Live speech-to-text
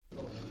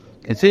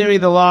Considering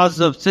the laws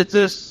of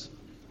tzitzis,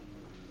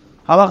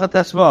 halacha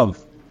tesvav.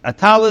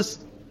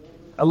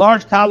 A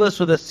large talus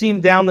with a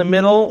seam down the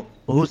middle,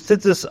 whose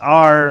tzitzis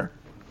are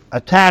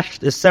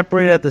attached, is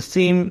separated at the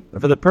seam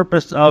for the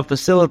purpose of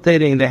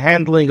facilitating the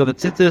handling of the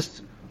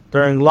tzitzis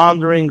during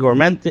laundering or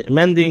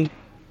mending.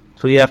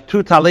 So you have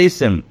 2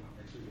 talesim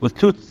with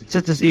 2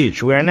 tzitzis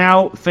each. We are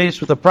now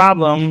faced with a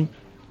problem.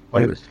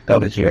 If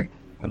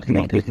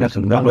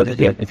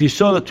you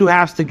sew the 2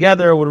 halves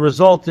together, it would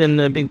result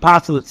in being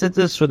possible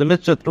tzitzis for the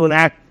mitzvah through an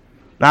act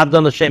not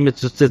done the same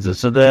mitzvah tzitzis.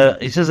 So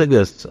he says like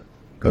this: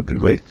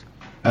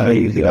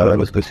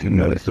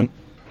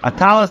 a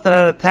talus that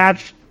had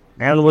attached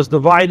and was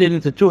divided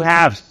into 2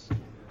 halves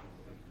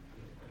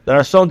that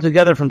are sewn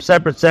together from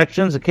separate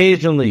sections,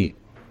 occasionally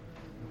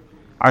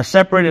are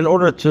separated in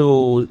order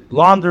to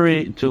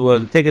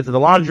take it to the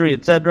laundry,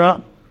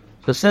 etc.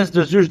 So since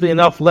there's usually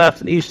enough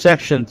left in each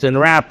section to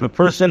enwrap a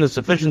person, it's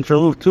sufficient to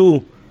remove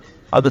 2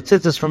 of the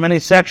tzitzis from any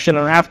section,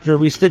 and after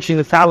restitching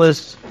the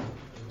talus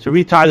to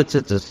retie the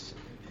tzitzis.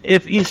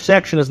 If each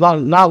section is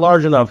not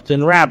large enough to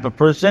enwrap a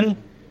person,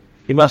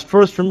 he must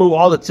first remove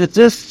all the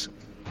tzitzis.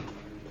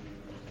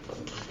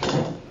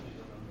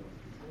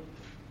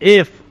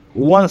 If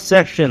one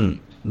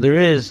section there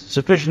is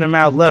sufficient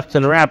amount left to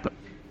enwrap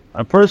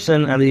a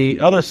person, and the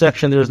other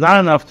section there is not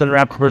enough to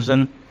enwrap a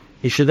person,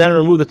 he should then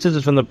remove the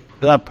tzitzis from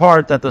that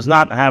part that does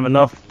not have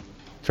enough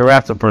to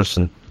wrap the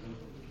person.